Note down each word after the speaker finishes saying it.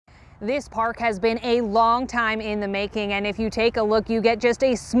This park has been a long time in the making, and if you take a look, you get just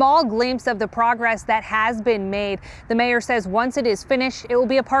a small glimpse of the progress that has been made. The mayor says once it is finished, it will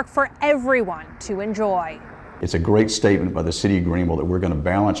be a park for everyone to enjoy. It's a great statement by the City of Greenville that we're going to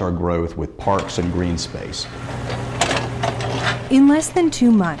balance our growth with parks and green space. In less than 2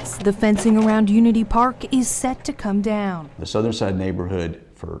 months, the fencing around Unity Park is set to come down. The Southern Side neighborhood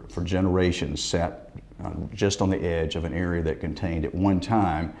for generations sat just on the edge of an area that contained at one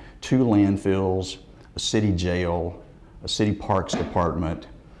time 2 landfills, a city jail, a city parks department,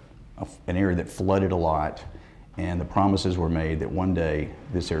 an area that flooded a lot, and the promises were made that one day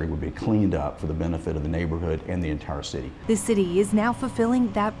this area would be cleaned up for the benefit of the neighborhood and the entire city. The city is now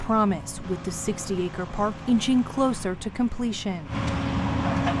fulfilling that promise with the 60-acre park inching closer to completion.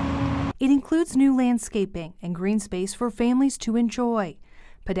 It includes new landscaping and green space for families to enjoy,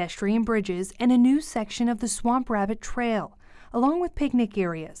 pedestrian bridges, and a new section of the Swamp Rabbit Trail, along with picnic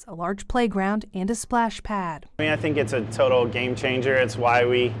areas, a large playground, and a splash pad. I think it's a total game changer. It's why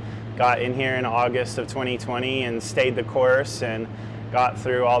we got in here in August of 2020 and stayed the course and got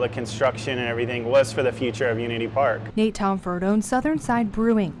through all the construction and everything. Was for the future of Unity Park. Nate Tomford owns Southern Side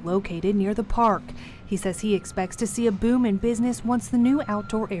Brewing, located near the park. He says he expects to see a boom in business once the new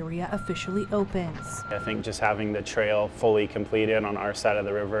outdoor area officially opens. I think just having the trail fully completed on our side of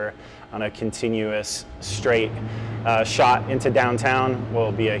the river on a continuous straight shot into downtown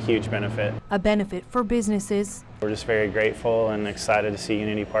will be a huge benefit. A benefit for businesses. We're just very grateful and excited to see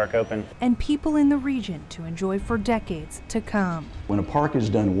Unity Park open. And people in the region to enjoy for decades to come. When a park is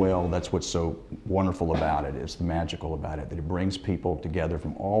done well, that's what's so wonderful about it. It's the magical about it, that it brings people together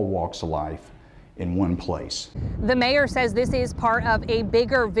from all walks of life in one place. The mayor says this is part of a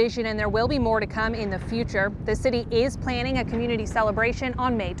bigger vision and there will be more to come in the future. The city is planning a community celebration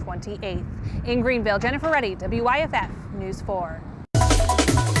on May 28th. In Greenville, Jennifer Reddy, WYFF News 4.